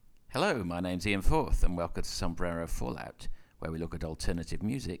Hello, my name's Ian Forth, and welcome to Sombrero Fallout, where we look at alternative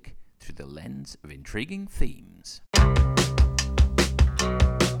music through the lens of intriguing themes.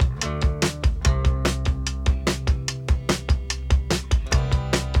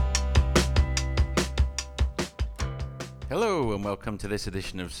 Hello, and welcome to this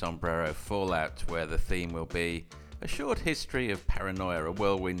edition of Sombrero Fallout, where the theme will be a short history of Paranoia, a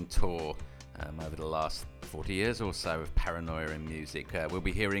whirlwind tour over the last 40 years or so of Paranoia in music. We'll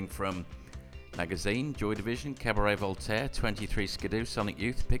be hearing from Magazine, Joy Division, Cabaret Voltaire, 23 Skidoo, Sonic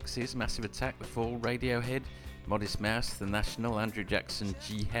Youth, Pixies, Massive Attack, The Fall, Radiohead, Modest Mouse, The National, Andrew Jackson,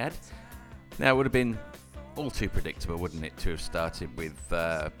 Jihad. Now, it would have been all too predictable, wouldn't it, to have started with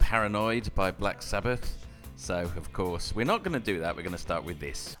Paranoid by Black Sabbath. So, of course, we're not going to do that. We're going to start with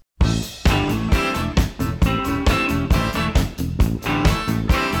this.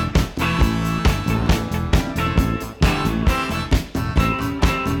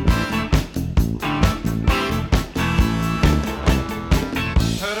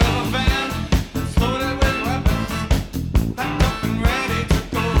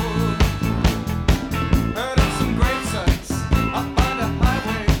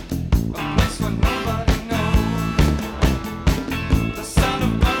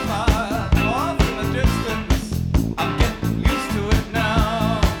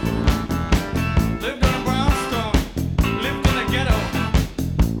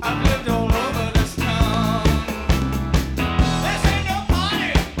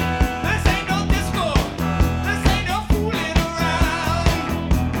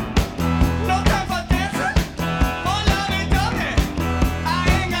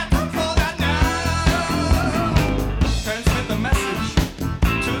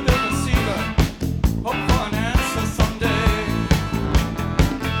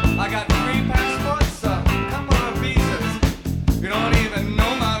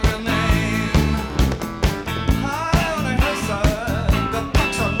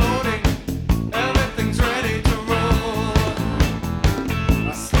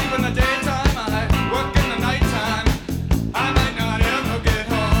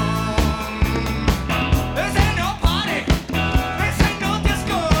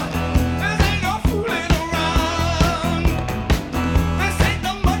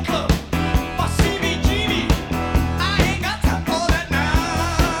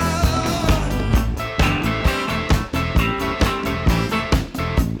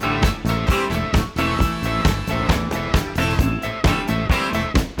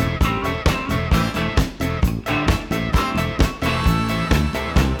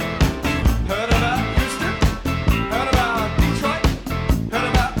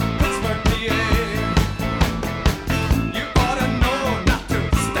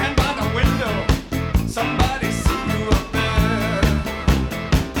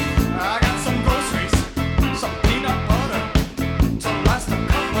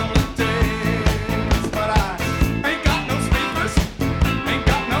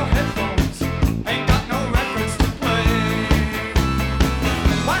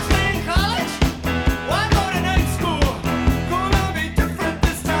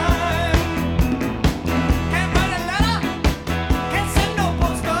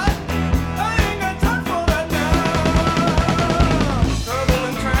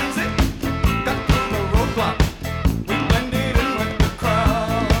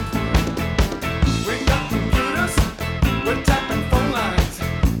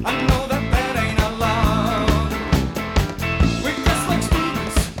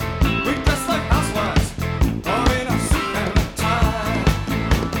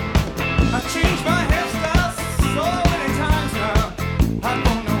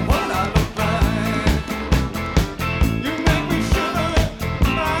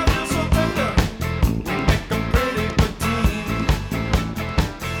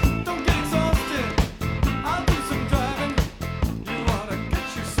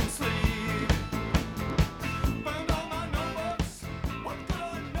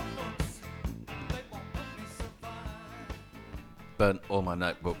 Burnt all my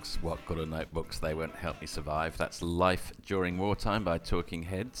notebooks, what good are notebooks, they won't help me survive. That's Life During Wartime by Talking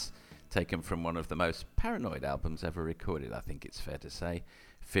Heads, taken from one of the most paranoid albums ever recorded, I think it's fair to say.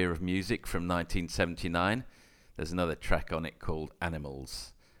 Fear of Music from 1979. There's another track on it called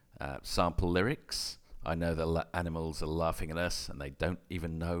Animals. Sample lyrics, I know the animals are laughing at us and they don't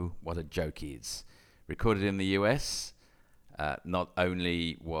even know what a joke is. Recorded in the US, not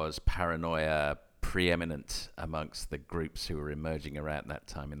only was Paranoia preeminent amongst the groups who were emerging around that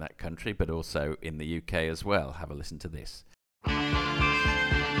time in that country, but also in the UK as well. Have a listen to this.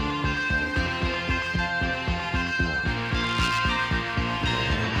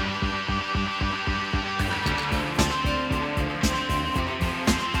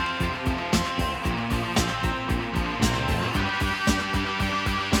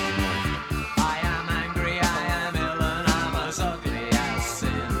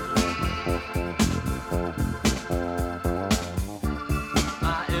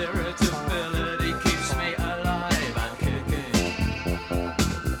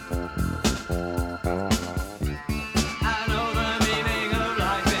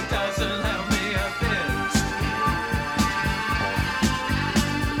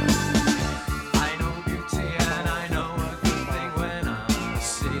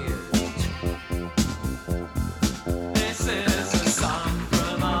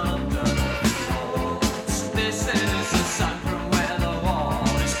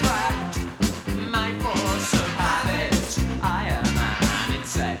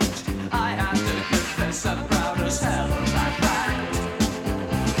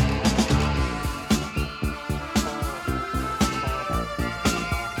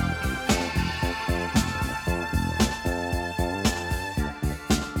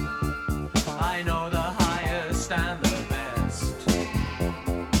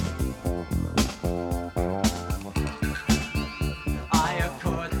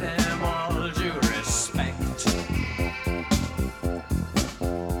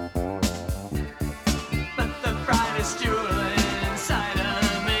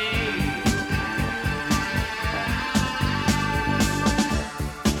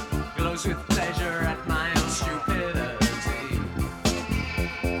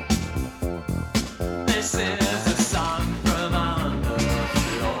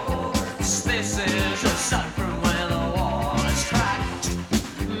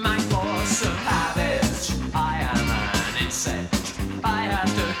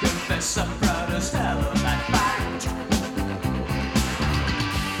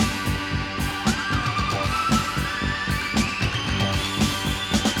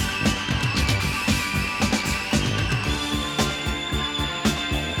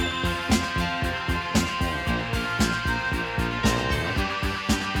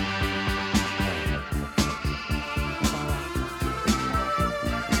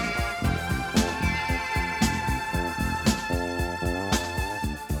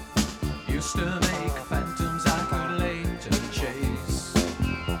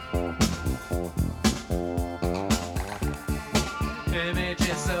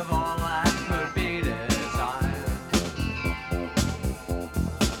 Images of all that could be desired.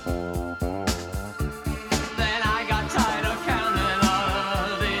 Then I got tired of counting all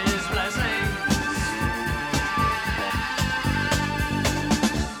of these blessings.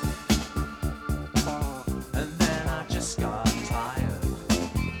 And then I just got tired.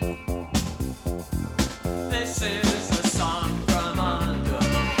 This is the song from under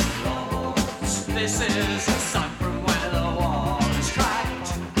the floors. This is a song from where the wall is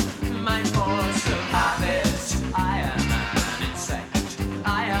cracked. My force of habit, I am an insect.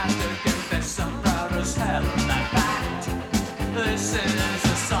 I have to confess I'm proud as hell of that fact. This is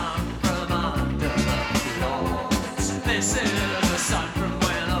a song from under the floors. This is a song from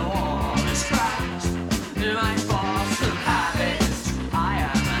where the wall is cracked. My force of habit, I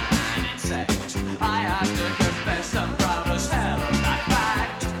am an insect. I have to confess I'm proud as hell of that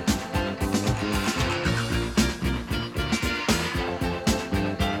fact.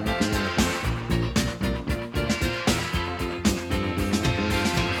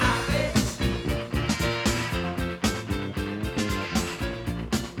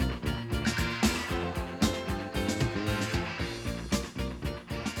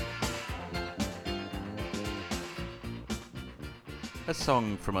 A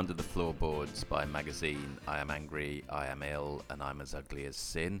song from Under the Floorboards by Magazine, I Am Angry, I Am Ill, and I'm As Ugly as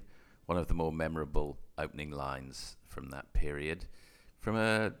Sin. One of the more memorable opening lines from that period. From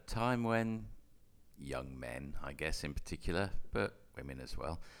a time when young men, I guess in particular, but women as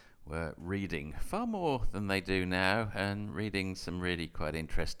well, were reading far more than they do now, and reading some really quite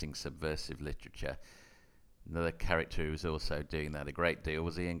interesting subversive literature. Another character who was also doing that a great deal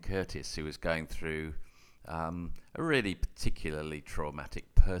was Ian Curtis, who was going through a really particularly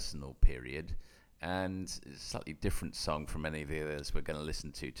traumatic personal period, and a slightly different song from any of the others we're going to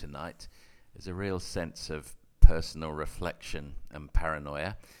listen to tonight. There's a real sense of personal reflection and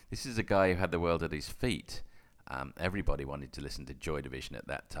paranoia. This is a guy who had the world at his feet. Everybody wanted to listen to Joy Division at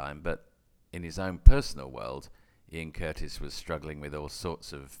that time, but in his own personal world, Ian Curtis was struggling with all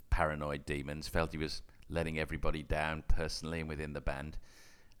sorts of paranoid demons, felt he was letting everybody down personally and within the band.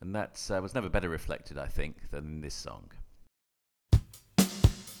 And that was never better reflected, I think, than in this song.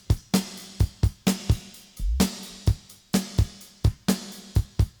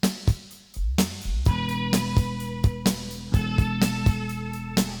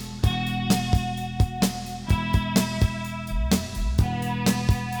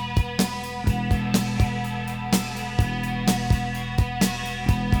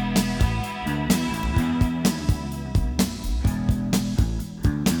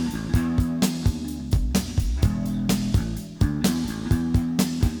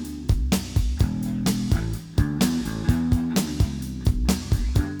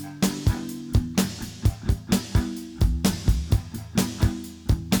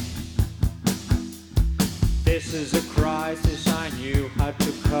 This is a crisis I knew had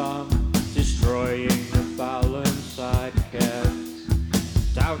to come, destroying the balance I'd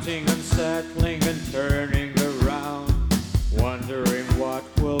kept, doubting, unsettling and turning around, wondering what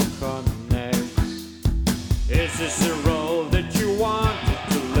will come next. Is this the role that you wanted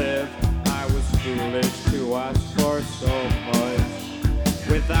to live? I was foolish to ask for so much.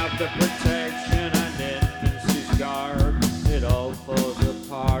 Without the protection and infancy's garb, it all falls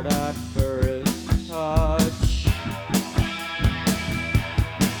apart at first touch.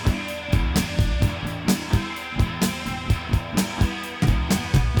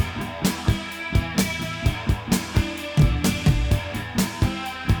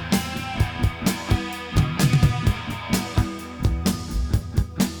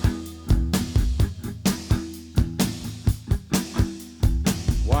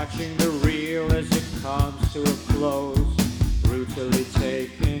 Watching the reel as it comes to a close, brutally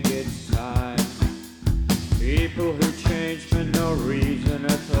taking its time. People who change for no reason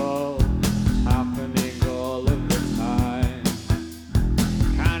at all, happening all of the time.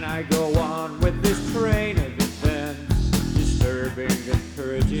 Can I go on with this train of events, disturbing and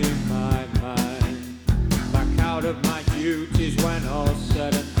purging my mind? Back out of my duties when all's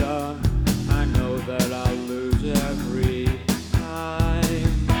said and done, I know that I'll lose every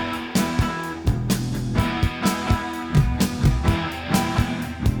time.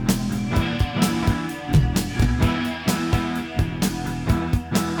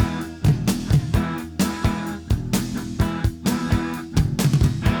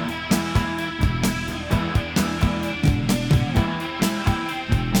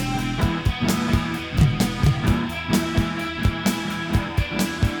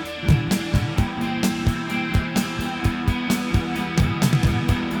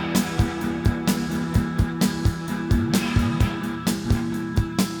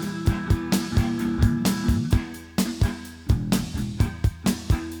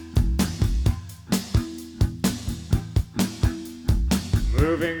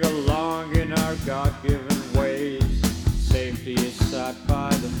 moving along in our God-given ways. Safety is sought by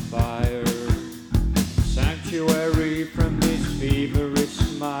the fire. Sanctuary from these feverish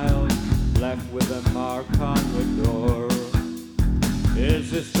smiles, left with a mark on the door. Is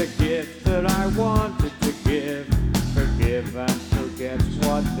this the gift that I wanted to give? Forgive and forget's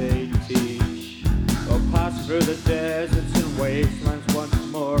what they teach. Or pass through the deserts and wastelands once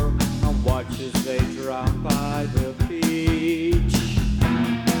more, and watch as they drown by the beach.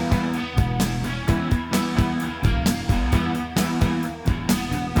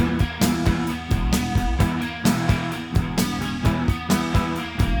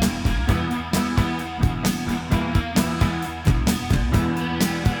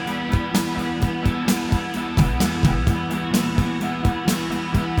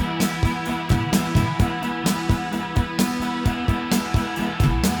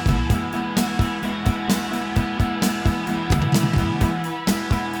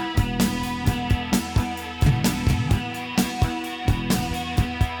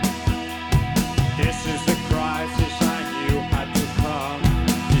 This is the crisis I knew had to come,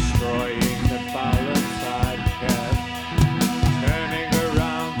 destroying the balance I'd kept, turning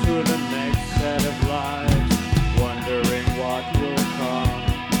around to the next set of lives, wondering what will come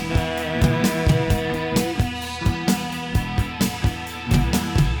next.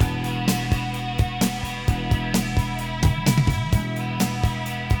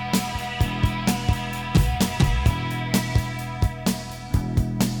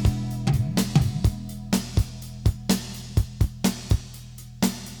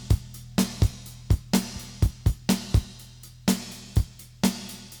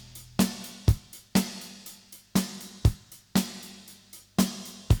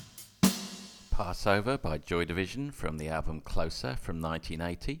 Passover by Joy Division from the album Closer from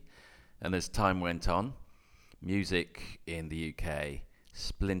 1980. And as time went on, music in the UK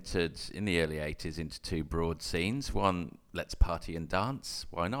splintered in the early 80s into two broad scenes. One, let's party and dance.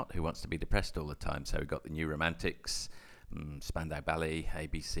 Why not? Who wants to be depressed all the time? So we got the New Romantics, Spandau Ballet,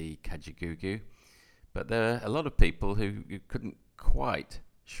 ABC, Kajagoogoo. But there are a lot of people who couldn't quite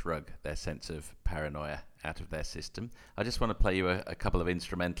shrug their sense of paranoia out of their system. I just want to play you a couple of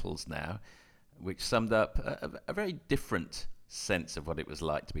instrumentals now, which summed up a very different sense of what it was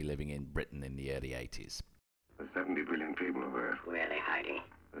like to be living in Britain in the early 80s. The 70 billion people of Earth. Where are they hiding?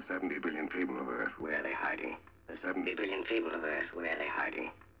 The 70 billion people of Earth. Where are they hiding? The 70 billion people of Earth. Where are they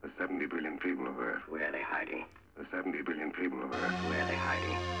hiding? The 70 billion people of Earth. Where are they hiding? The 70 billion people of Earth. Where are they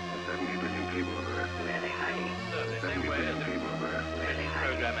hiding? The 70 billion people of Earth. Where are they hiding? The 70 billion people of Earth. Where are they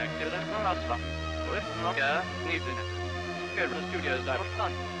hiding? Program activity from us. With Nokia needed. Go to the studios out of fun.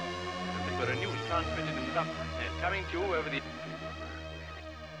 For a news transmitted in some coming to you over the.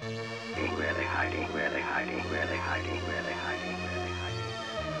 Where are they hiding? Where are they hiding? Where are they hiding? Where are they hiding? Where are they hiding?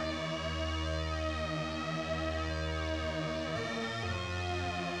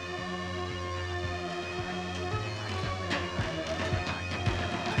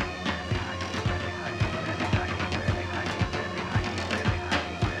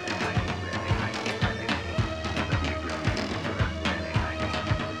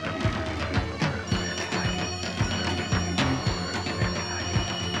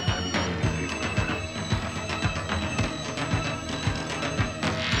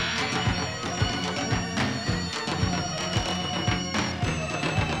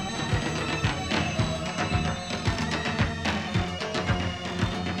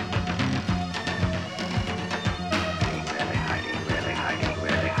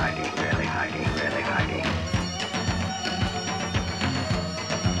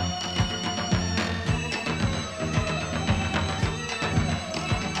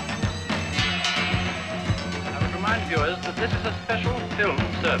 Viewers that this is a special film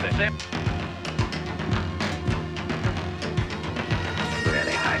service. Where are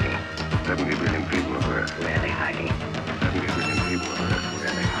they hiding? 70 billion people of Earth. Where are they hiding? 70 billion people of Earth. Where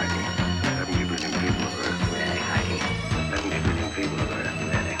are they hiding? 70 billion people of Earth. Where are they hiding? 70 billion people of Earth.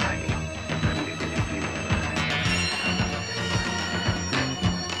 Where are they hiding? 70 billion people of Earth.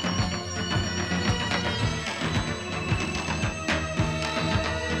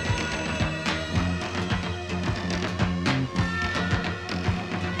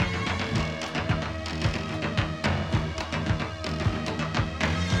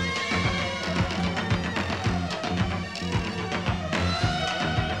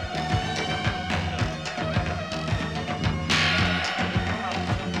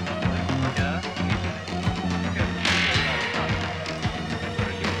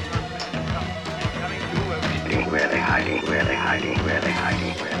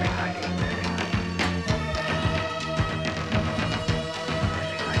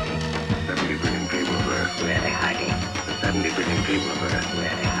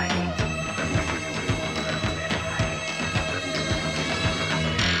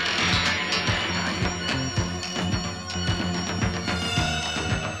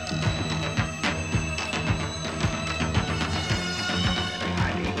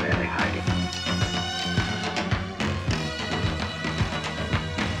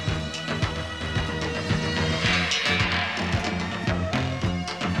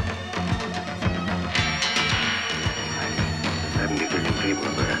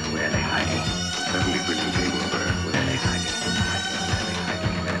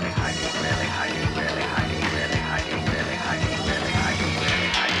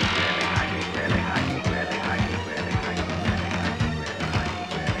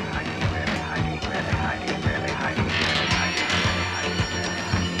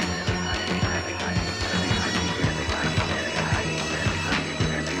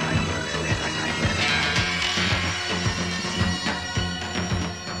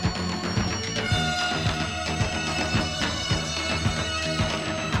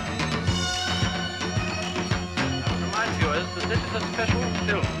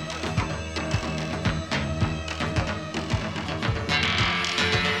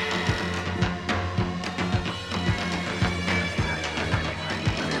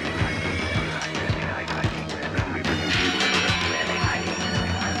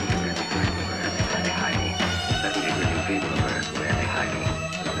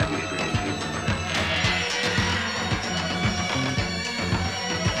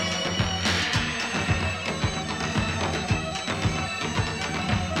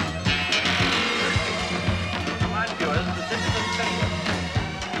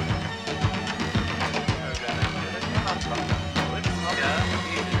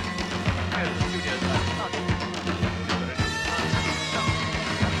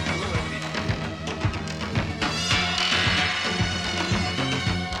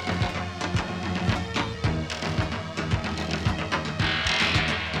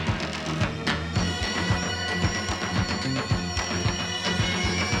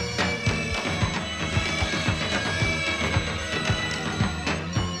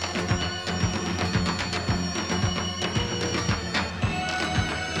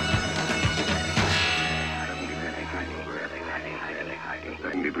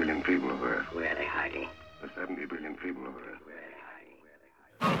 70 billion people of Earth. Where are they hiding? The 70 billion people of Earth. Where are they hiding? Where are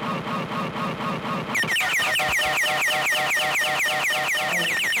they hiding?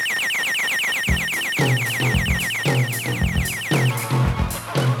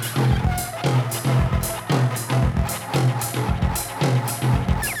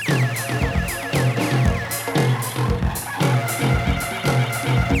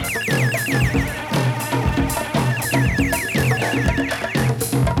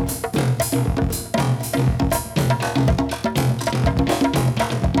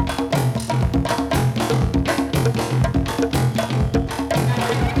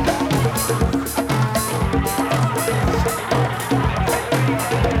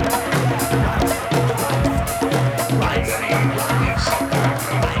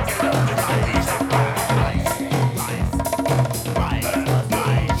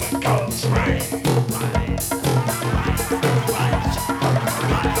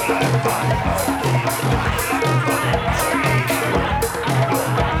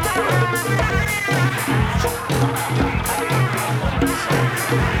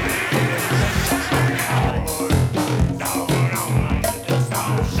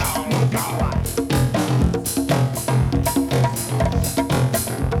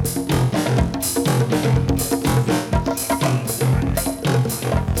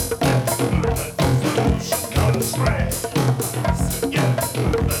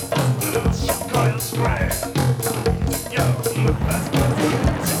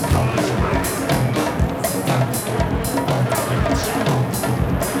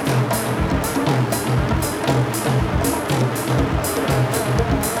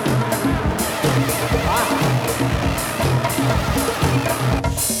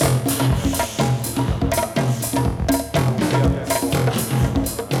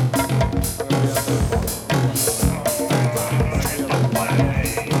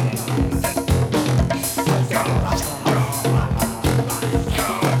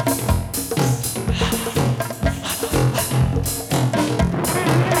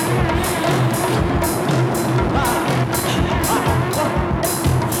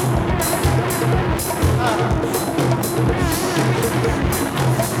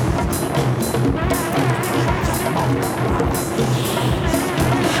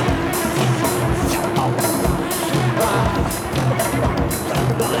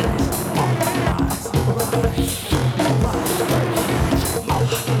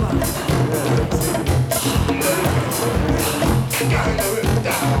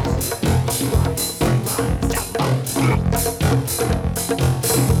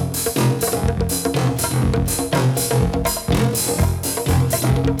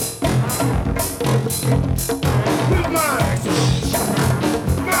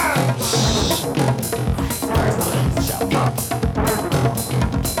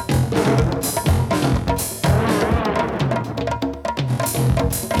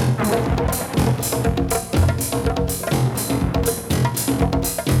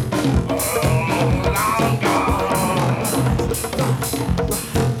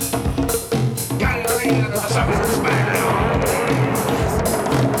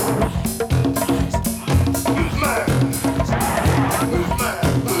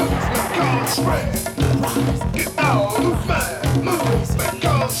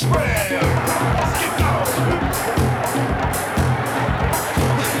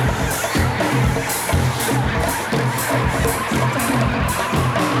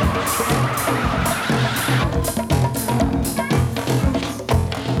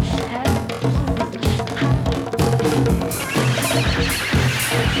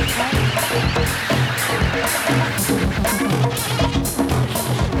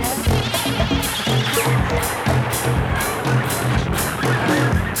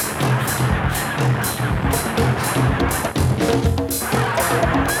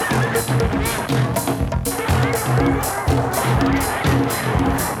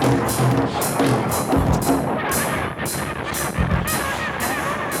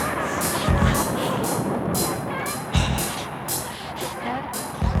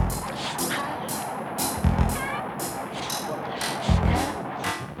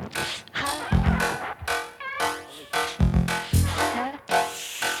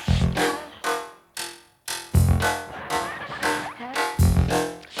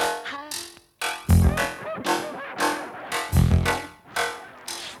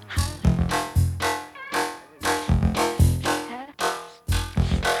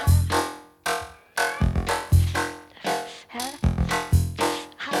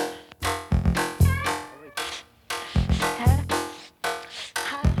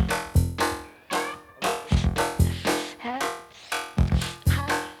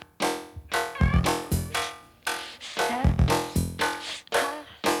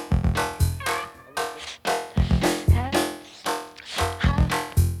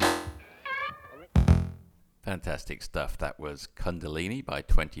 fantastic stuff. That was Kundalini by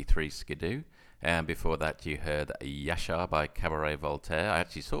 23 Skidoo. And before that, you heard Yashar by Cabaret Voltaire. I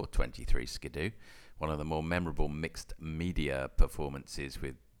actually saw 23 Skidoo, one of the more memorable mixed media performances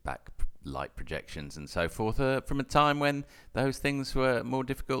with backlight projections and so forth, from a time when those things were more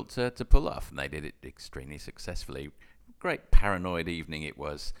difficult to pull off, and they did it extremely successfully. Great paranoid evening it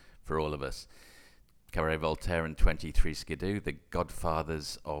was for all of us. Cabaret Voltaire and 23 Skidoo, the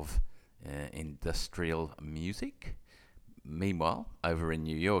godfathers of industrial music. Meanwhile, over in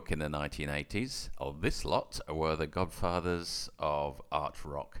New York in the 1980s, this lot were the godfathers of art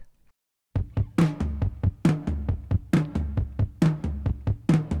rock.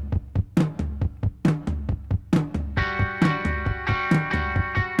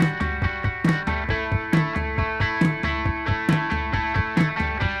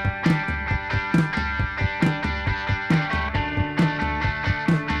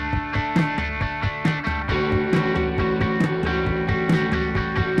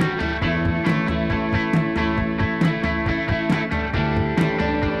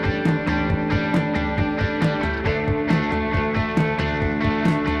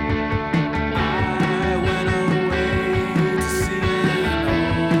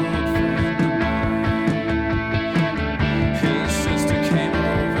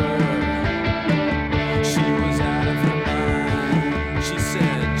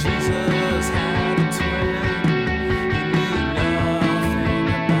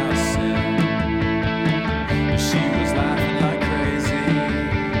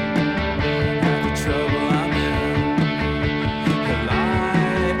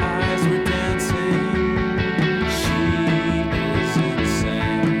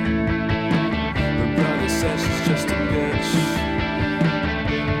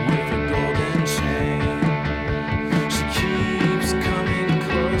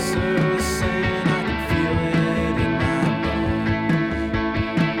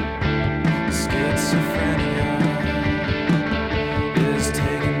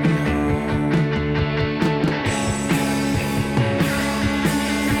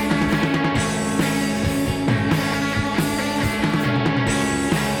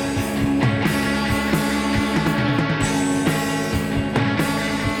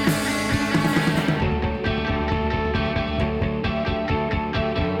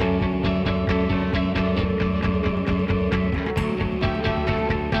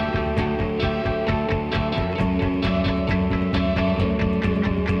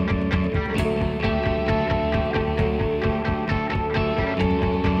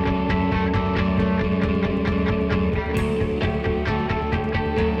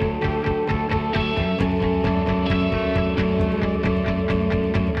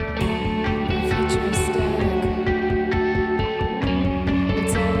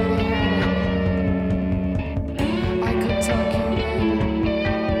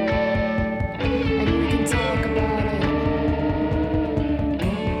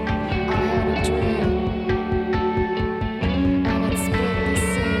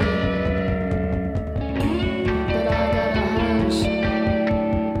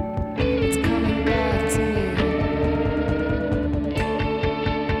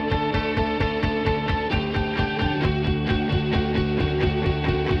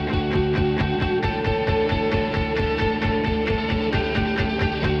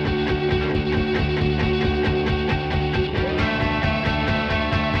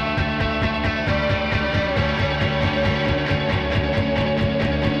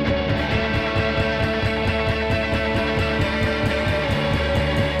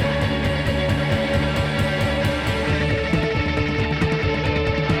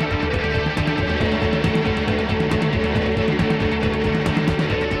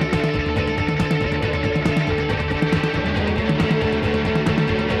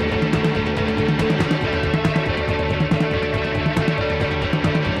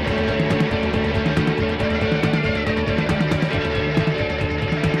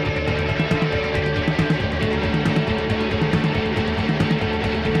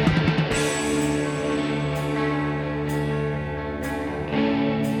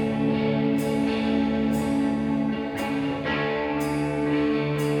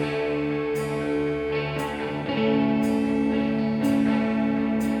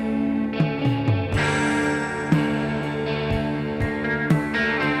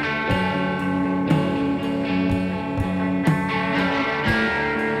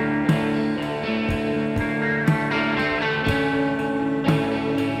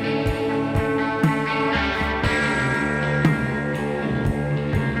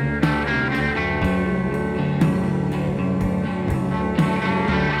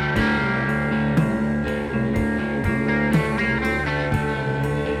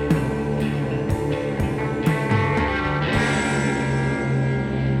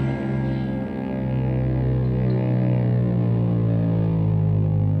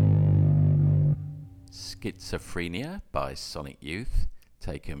 Schizophrenia by Sonic Youth,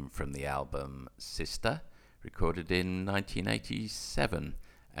 taken from the album Sister, recorded in 1987.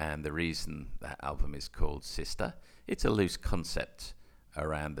 And the reason that album is called Sister, it's a loose concept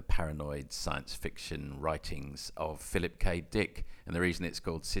around the paranoid science fiction writings of Philip K. Dick. And the reason it's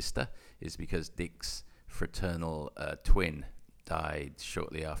called Sister is because Dick's fraternal twin died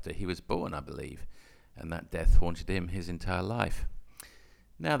shortly after he was born, I believe. And that death haunted him his entire life.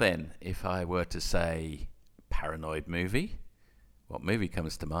 Now then, if I were to say paranoid movie, what movie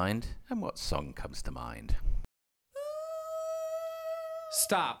comes to mind and what song comes to mind?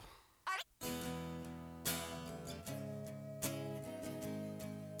 Stop.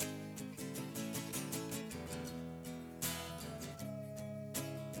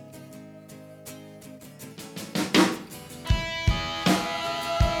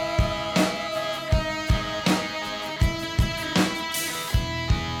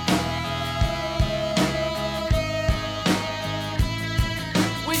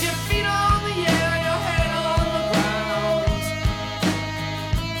 With your feet on the air, your head on the ground.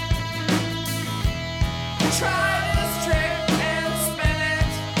 Try this trick and spin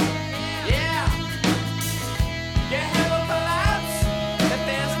it. Yeah. Your head will collapse if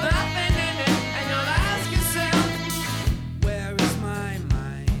there's nothing in it, and you'll ask yourself, Where is my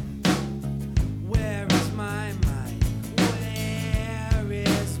mind? Where is my mind? Where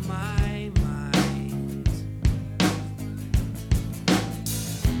is my mind?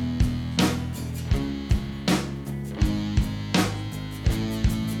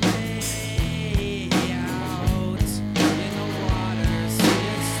 Way out in the water, see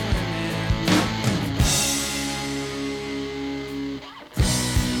it swimming.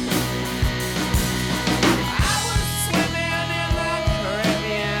 I was swimming in the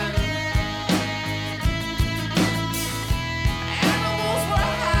Caribbean. Animals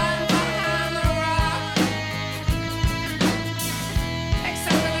were hiding behind the rock,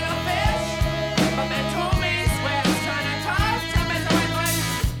 except a little fish. But they told me Swift's trying to toss to me, so I went.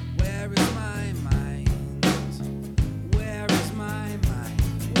 Where is my mind? Where is my mind?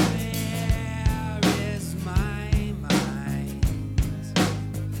 Where is my mind? Way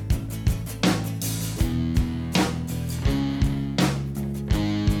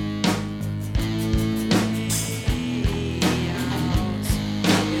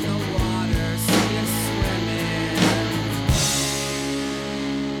out in the water, see it swimming.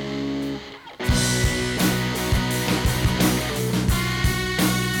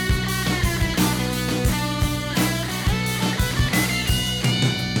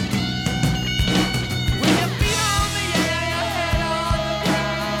 With your feet on the air, your head on the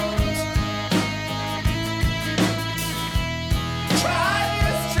ground. Try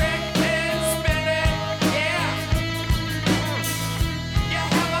this trick and spin it, yeah. Your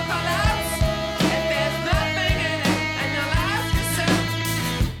head will collapse if there's nothing in it, and you'll ask yourself,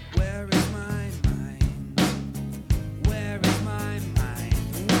 Where is my mind? Where is my mind?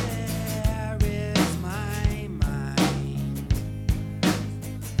 Where is my mind? Way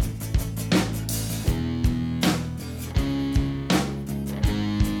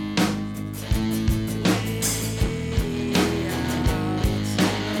out in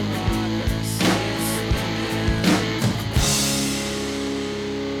the water, see it swimming.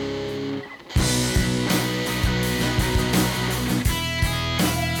 try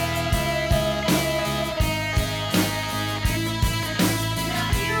this trick and spin it.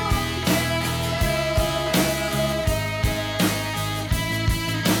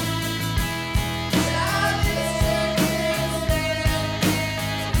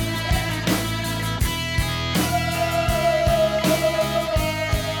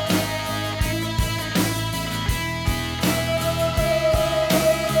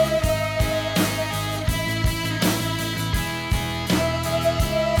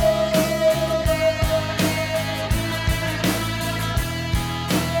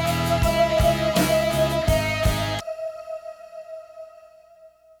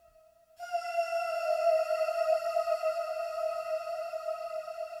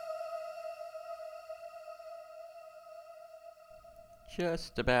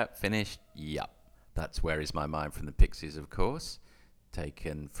 Just about finished? Yup. That's Where Is My Mind from the Pixies, of course.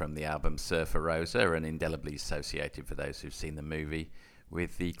 Taken from the album Surfer Rosa and indelibly associated, for those who've seen the movie,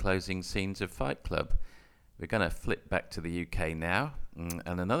 with the closing scenes of Fight Club. We're going to flip back to the UK now, and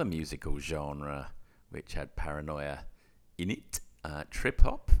another musical genre which had paranoia in it. Trip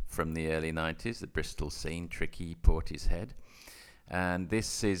hop from the early 90s, the Bristol scene, Tricky, Portishead. And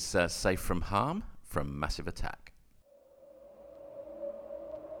this is Safe From Harm from Massive Attack.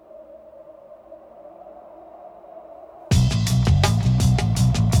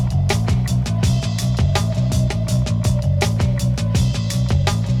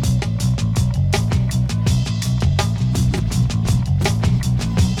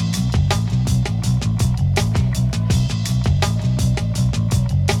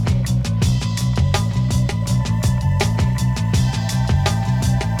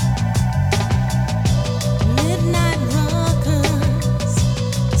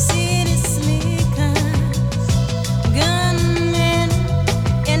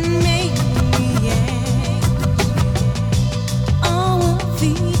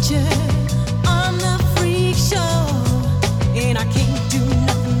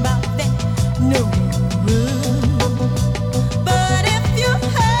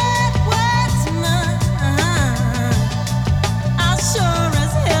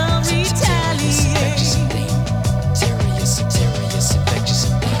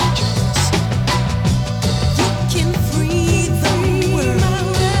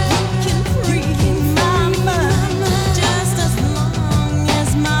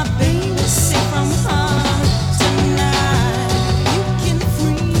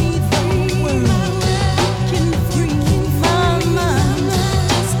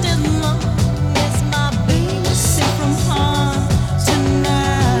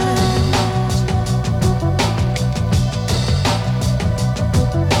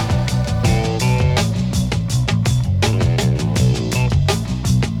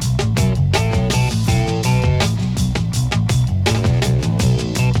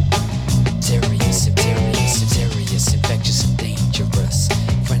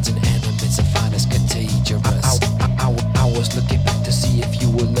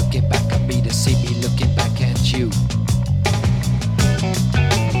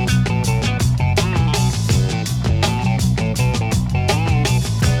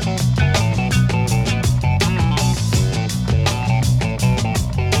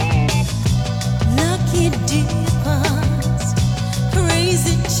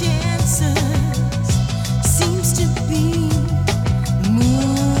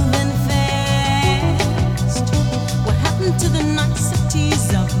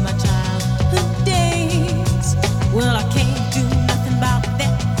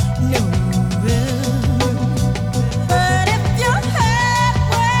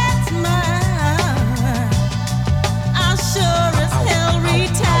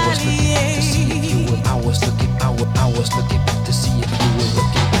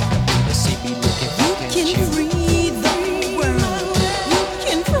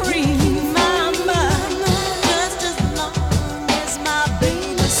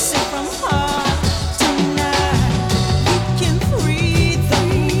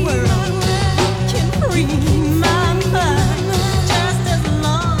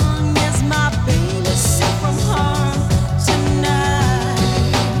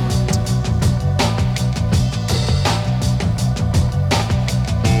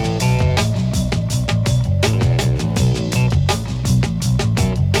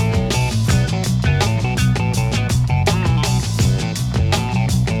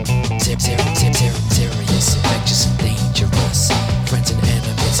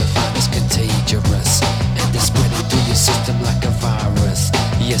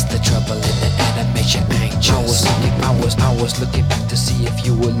 was looking back to see if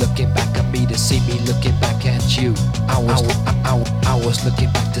you were looking back at me, to see me looking back at you. I was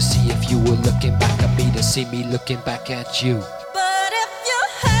looking back to see if you were looking back at me, to see me looking back at you. But if you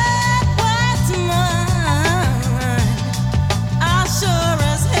had what's mine, I'll sure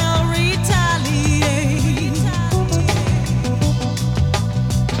as hell retaliate.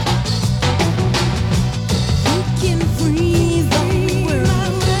 You can free the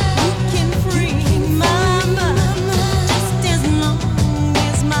world, you can free my mind, just as long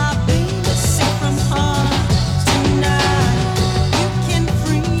as my baby's safe from harm tonight. You can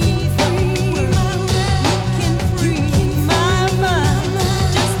free the world, you can free my mind,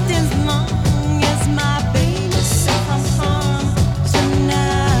 just as long as my baby's safe from harm tonight.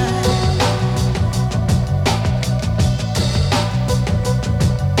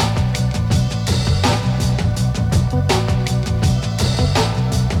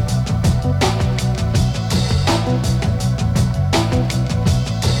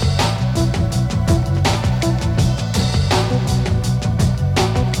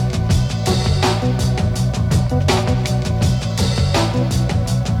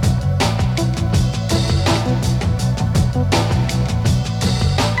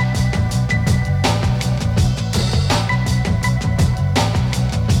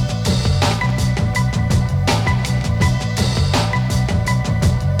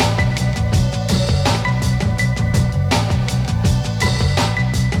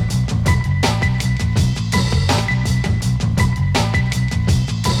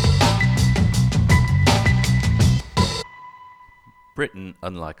 Britain,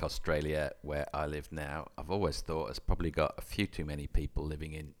 unlike Australia, where I live now, I've always thought has probably got a few too many people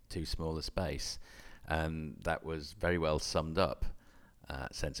living in too small a space. And that was very well summed up.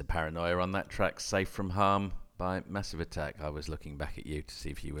 Sense of Paranoia on that track, Safe from Harm by Massive Attack. I was looking back at you to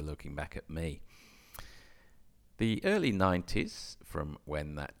see if you were looking back at me. The early 90s, from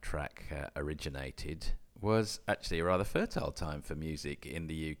when that track originated, was actually a rather fertile time for music in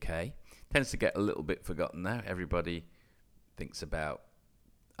the UK. Tends to get a little bit forgotten now. Everybody thinks about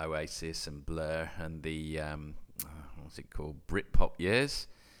Oasis and Blur and the, what's it called, Britpop years.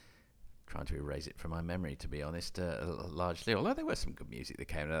 Trying to erase it from my memory, to be honest, largely. Although there was some good music that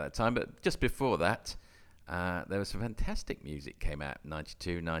came out at that time. But just before that, there was some fantastic music came out,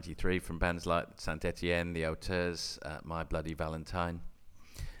 92, 93, from bands like Saint Etienne, The Auteurs, My Bloody Valentine.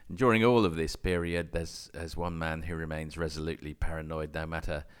 And during all of this period, there's one man who remains resolutely paranoid no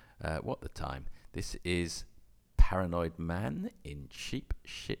matter what the time. This is Paranoid Man in Cheap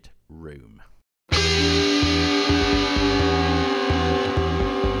Shit Room.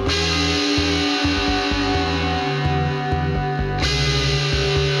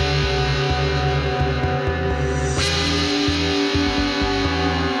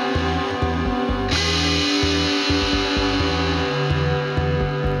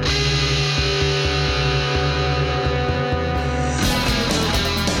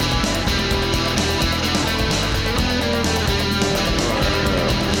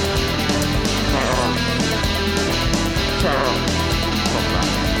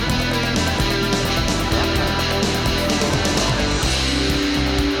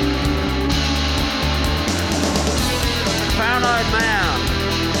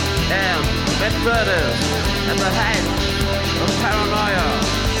 Mid-30s, at the height of paranoia,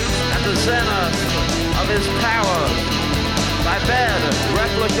 at the zenith of his powers, by bed,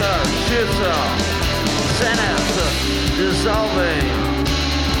 replica, shooter, zenith, dissolving,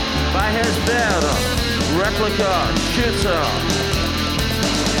 by his bed, replica, shooter,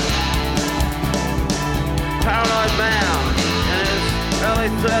 paranoid man in his early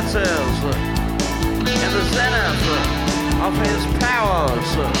 30s, in the zenith of his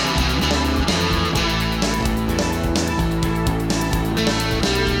powers.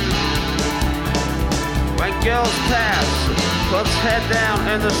 When girls pass, puts head down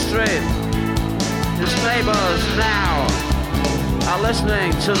in the street. His neighbors now are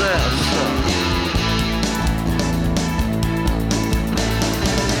listening to this.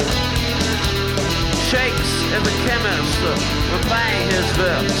 Shakes in the chemist when buying his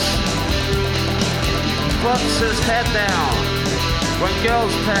bits. Puts his head down when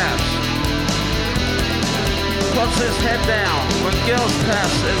girls pass. Puts his head down when girls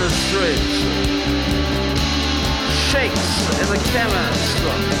pass in the streets. Shakes in the chemist.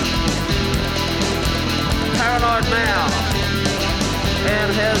 Paranoid man in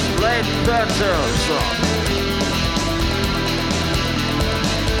his late 30s.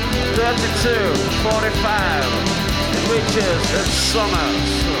 32, 45, it reaches its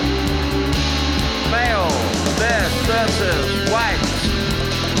summers. Male, mid 30s, white.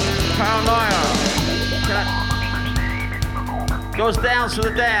 Paranoia. goes down to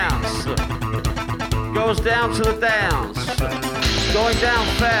the downs, goes down to the downs, going down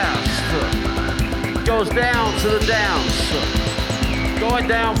fast, goes down to the downs, going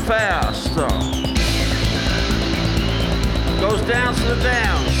down fast, goes down to the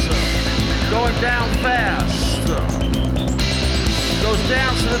downs, going down fast, goes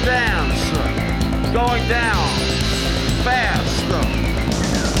down to the downs, going down fast.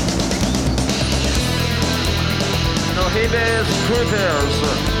 No hebes, creepers,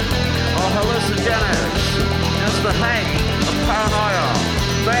 or hallucinogenics. It's the hate of paranoia.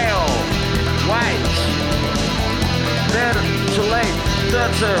 Veil, white, dead to late,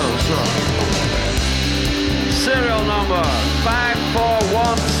 turtles. Serial number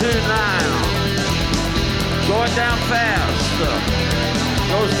 54129. Going down fast.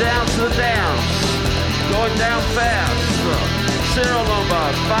 Goes down to the downs. Going down fast. Serial number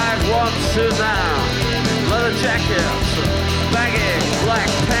 5129. Leather jackets, baggy black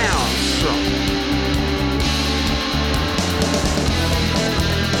pants.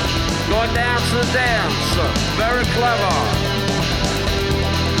 Going down to the dance, very clever.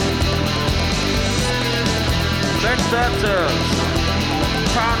 Big doctors,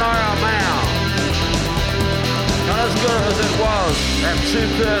 paranoia man. Not as good as it was at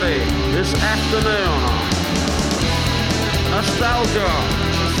 2:30 this afternoon. Nostalgia,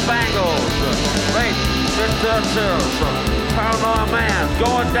 spangled, late. Turtles, paranoia man,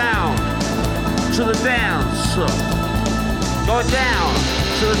 going down to the dance, going down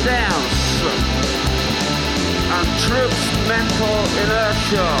to the dance, and troops mental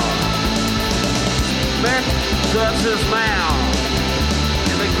inertia, Mick Turtles man,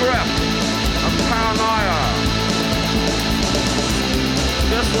 in the grip of paranoia,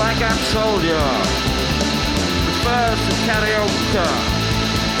 just like I told you, the first karaoke.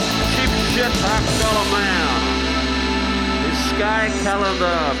 Shit, I've got a man. His sky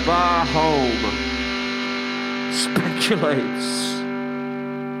calendar bar home speculates.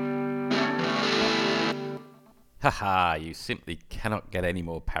 Haha, you simply cannot get any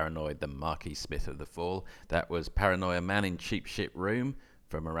more paranoid than Marky Smith of The Fall. That was Paranoia Man in Cheap Shit Room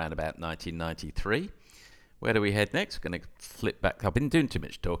from around about 1993. Where do we head next? We're going to flip back. I've been doing too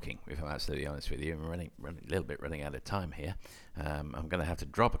much talking, if I'm absolutely honest with you. I'm running a little bit running out of time here. I'm going to have to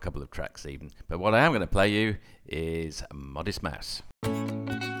drop a couple of tracks even. But what I am going to play you is Modest Mouse.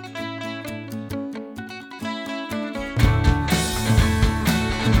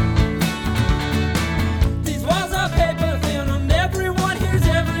 These walls are paper thin and everyone hears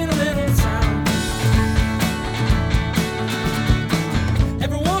every little sound.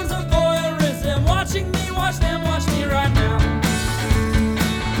 Everyone's a voyeurist and watching me. Watch them, watch me right now.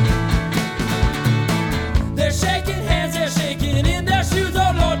 They're shaking hands, they're shaking in their shoes.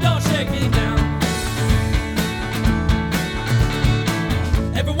 Oh Lord, don't shake me down.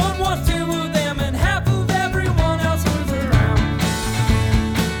 Everyone wants to move them and half of everyone else moves around.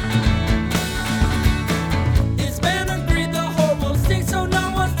 It's been agreed the whole world stinks, so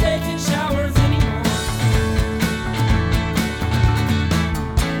no one's taking showers anymore.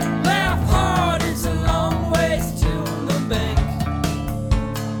 Laugh hard, it's a long ways to the bank.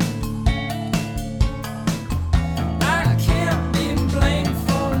 I can't be blamed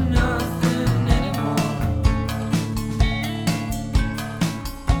for nothing anymore.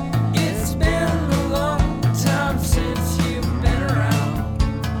 It's been a long time since you've been around.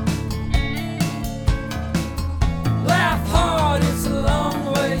 Laugh hard, it's a long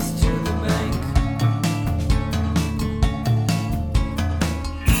ways to the bank.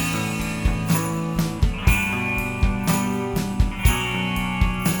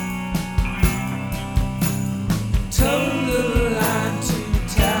 Toe the line to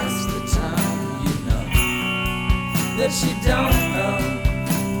tax the time, you know that you don't know.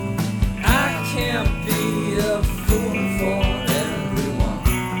 I can't be a fool for everyone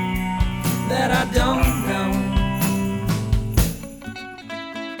that I don't know.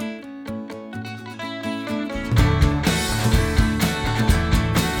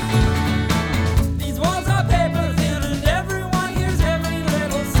 These walls are paper thin and everyone hears every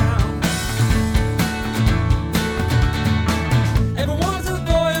little sound. Everyone's a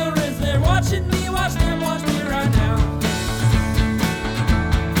voyeurist, they're watching me, watch them, watch me right now.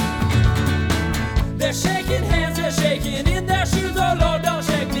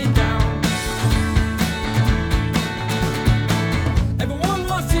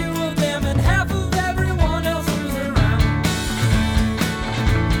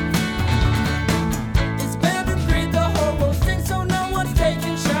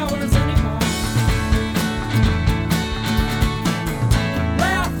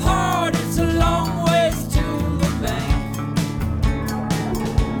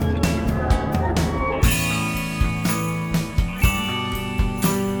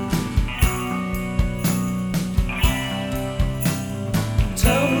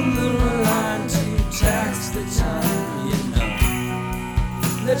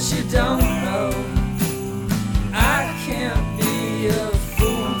 'cause you don't know. I can't be a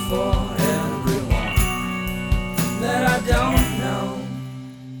fool for everyone that I don't know.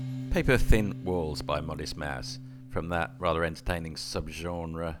 Paper Thin Walls by Modest Mouse, from that rather entertaining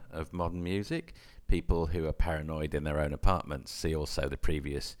subgenre of modern music. People who are paranoid in their own apartments. See also the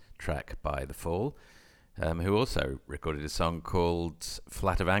previous track by The Fall, who also recorded a song called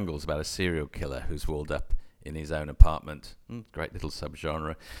Flat of Angles about a serial killer who's walled up in his own apartment. Great little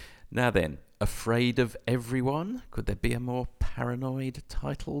subgenre. Now then, Afraid of Everyone? Could there be a more paranoid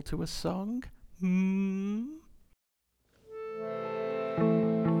title to a song?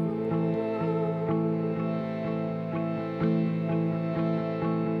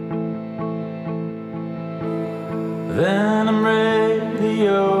 Venom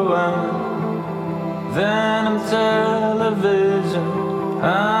radio and Venom television.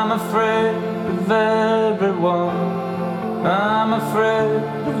 I'm afraid of everyone. I'm afraid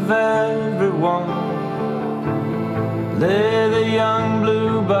of everyone. Lay the young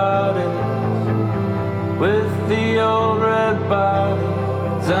blue bodies with the old red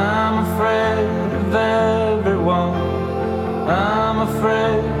bodies. I'm afraid of everyone. I'm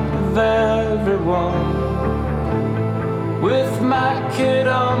afraid of everyone. With my kid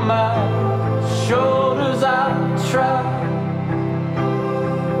on my shoulders, I try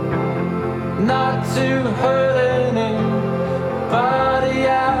not to hurt anybody I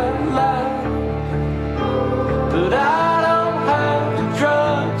like, but I don't have the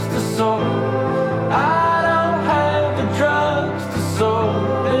drugs to sort. I don't have the drugs to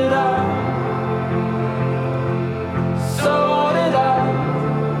sort it out. Sort it out.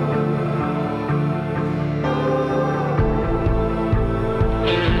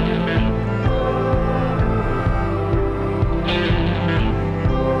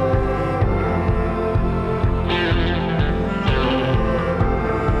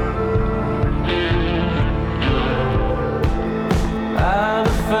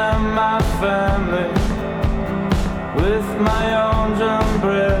 My family with my own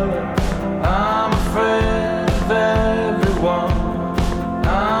umbrella. I'm afraid of everyone.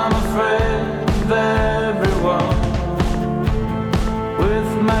 I'm afraid of everyone.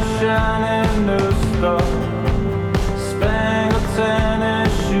 With my shining new star, spangled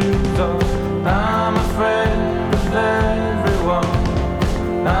tennis shoes on. I'm afraid of everyone.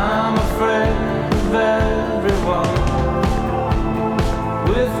 I'm afraid of everyone.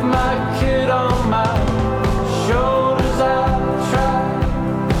 With my kid on my shoulders, I try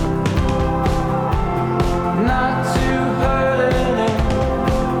not to hurt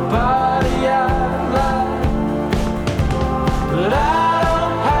anybody I like, but I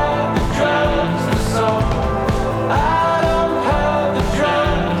don't have the drugs to sort. I don't have the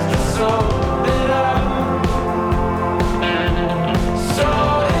drugs to sort it out.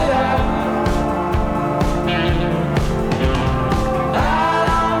 Sort it out. I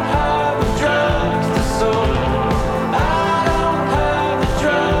don't have the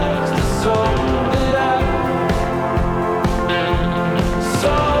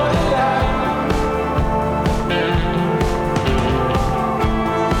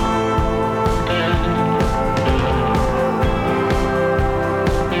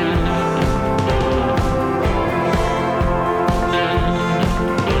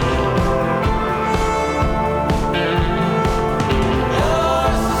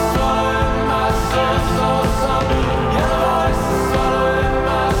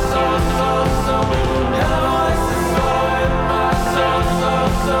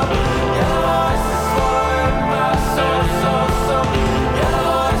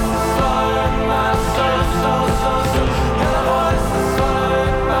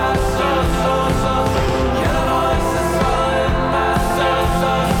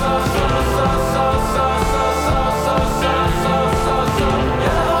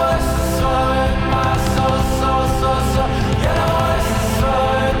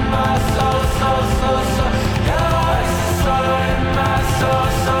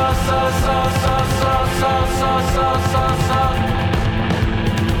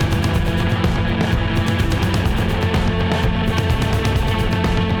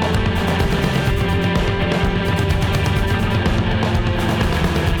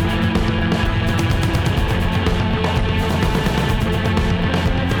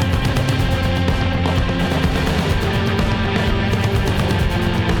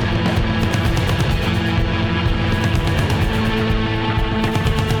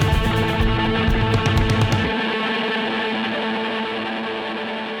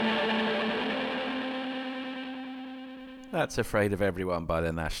That's Afraid of Everyone by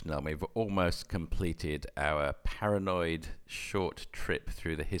The National. We've almost completed our paranoid short trip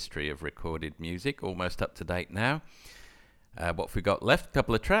through the history of recorded music, almost up to date now. What have we got left? A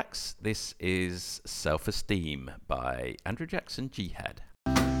couple of tracks. This is Self-Esteem by Andrew Jackson Jihad.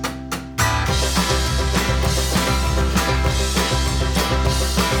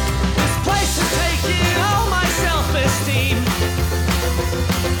 This place is taking all my self-esteem,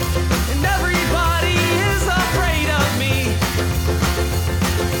 and everybody is afraid of me,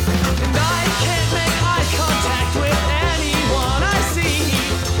 and I can't make eye contact with anyone I see.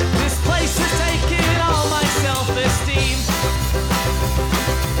 This place is taking all my self-esteem,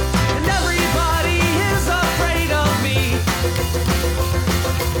 and everybody is afraid of me,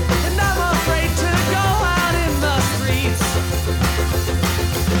 and I'm afraid to go out in the streets.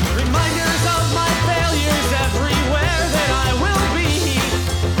 Reminders of my failures everywhere that I will be.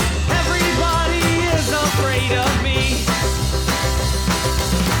 Everybody is afraid of me.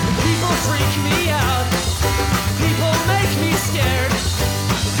 People freak me out. People make me scared.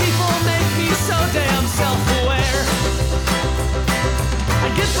 People make me so damn self-aware. I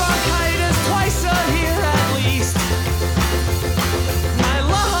get bronchitis twice a year at least. My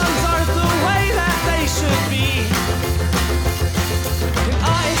lungs aren't the way that they should be. And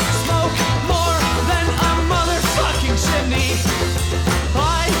I smoke more than a motherfucking chimney.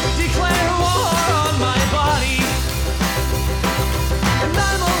 I declare war on my body. And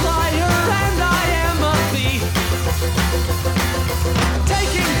I'm a liar and I am a thief,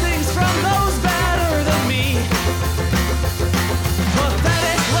 taking things from those better than me.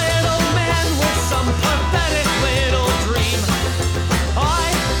 Pathetic little man with some pathetic little dream. I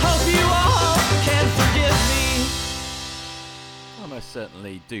hope you all can forgive me. I most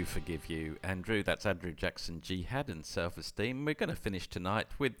certainly do forgive you, Andrew. That's Andrew Jackson Jihad and Self-Esteem. We're going to finish tonight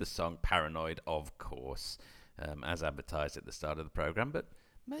with the song Paranoid, of course, as advertised at the start of the programme, but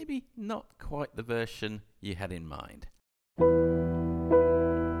maybe not quite the version you had in mind.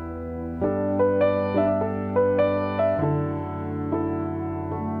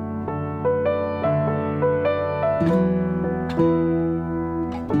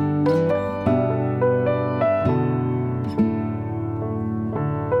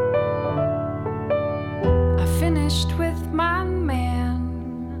 I finished with my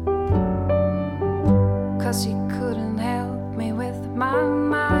man, 'cause he couldn't help me with my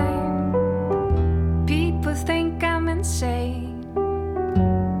mind. People think I'm insane,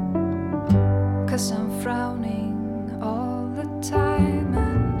 'cause I'm frowning all the time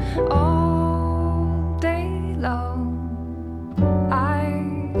and all day long. I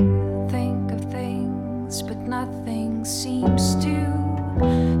think of things, but nothing seems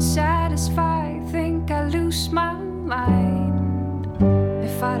to satisfy. Think I lose my mind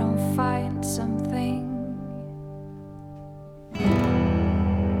if I don't find something.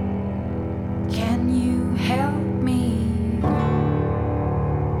 Can you help me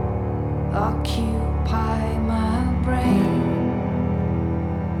occupy my brain?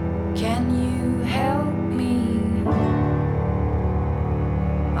 Can you help me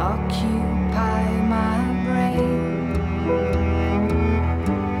occupy my brain?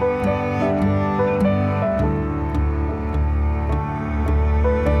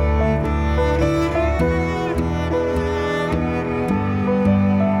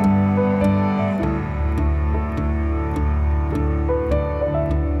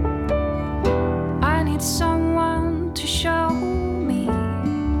 I need someone to show me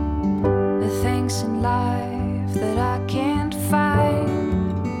the things in life that I can't find.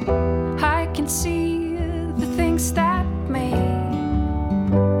 I can see the things that make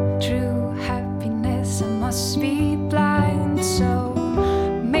true happiness. I must be blind, so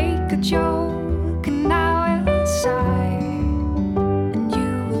make a joke and I will sigh, and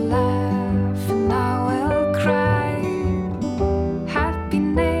you will laugh and I will cry.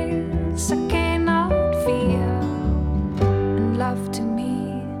 Happiness I cannot feel, and love to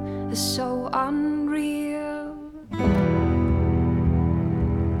me is so unreal.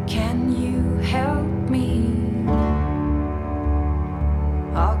 Can you help me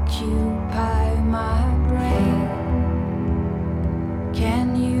occupy my brain?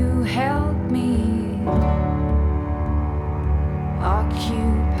 Can you help me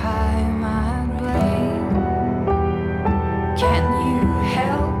occupy my brain? Can you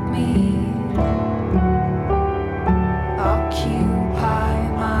help me occupy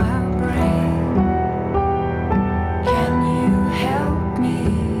my brain? Can you help me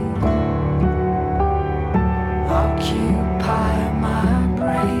occupy my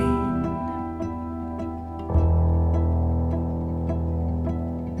brain?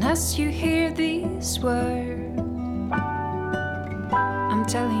 And as you hear these words,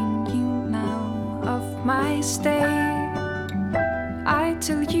 telling you now of my stay. I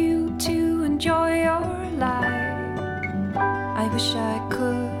tell you to enjoy your life. I wish I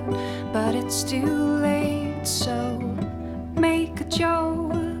could, but it's too late. So make a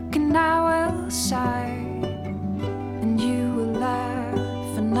joke and I will sigh, and you will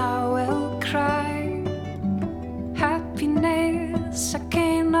laugh and I will cry. Happiness I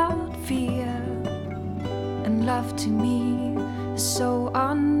cannot feel, and love to me is so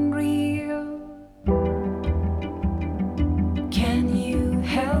unreal. Can you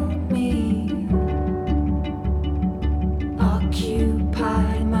help me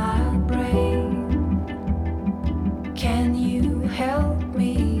occupy my brain? Can you help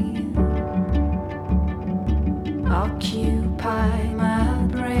me occupy my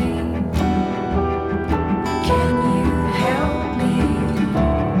brain? Can you help me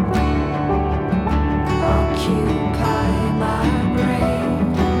occupy my brain?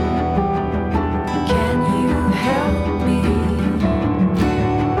 Can you help me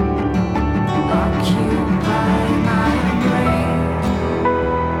occupy my brain?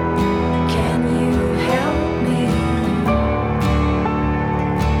 Can you help me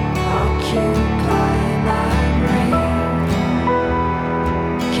occupy my brain?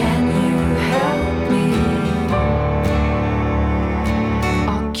 Can you help me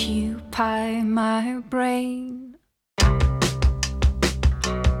occupy my brain?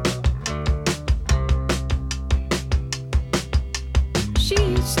 She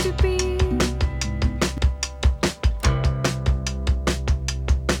used to be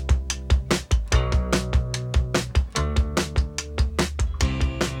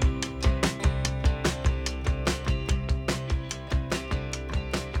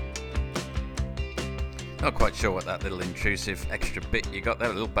Not quite sure what that little intrusive extra bit you got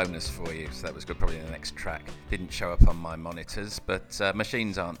there, a little bonus for you, so that was good, probably the next track. Didn't show up on my monitors, but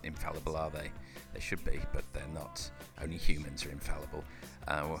machines aren't infallible, are they? They should be, but they're not. Only humans are infallible.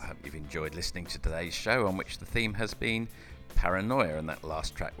 Well, I hope you've enjoyed listening to today's show, on which the theme has been paranoia, and that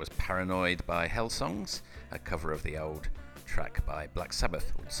last track was Paranoid by Hellsongs, a cover of the old track by Black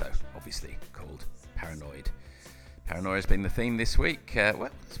Sabbath, also obviously called Paranoid. Paranoia has been the theme this week. Well,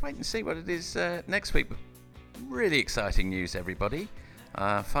 let's wait and see what it is next week. Really exciting news, everybody.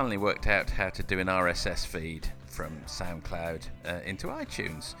 Finally worked out how to do an RSS feed from SoundCloud into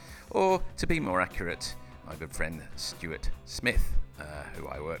iTunes. Or, to be more accurate, my good friend Stuart Smith, who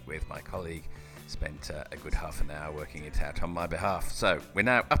I work with, my colleague, spent a good half an hour working it out on my behalf. So, we're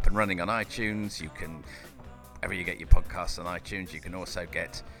now up and running on iTunes. You can, wherever you get your podcasts on iTunes, you can also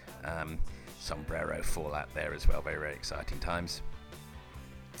get Sombrero Fallout there as well. Very, very exciting times.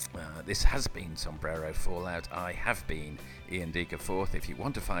 This has been Sombrero Fallout. I have been Ian Deaker4th. If you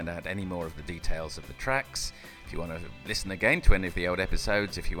want to find out any more of the details of the tracks, if you want to listen again to any of the old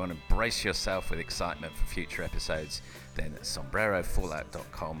episodes, if you want to brace yourself with excitement for future episodes, then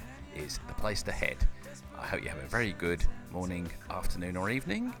sombrerofallout.com is the place to head. I hope you have a very good morning, afternoon or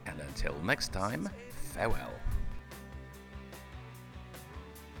evening, and until next time, farewell.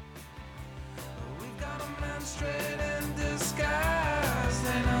 Straight in disguise,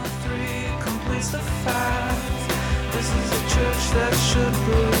 they know 3 completes the 5. This is a church that should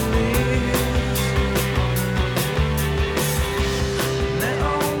rule.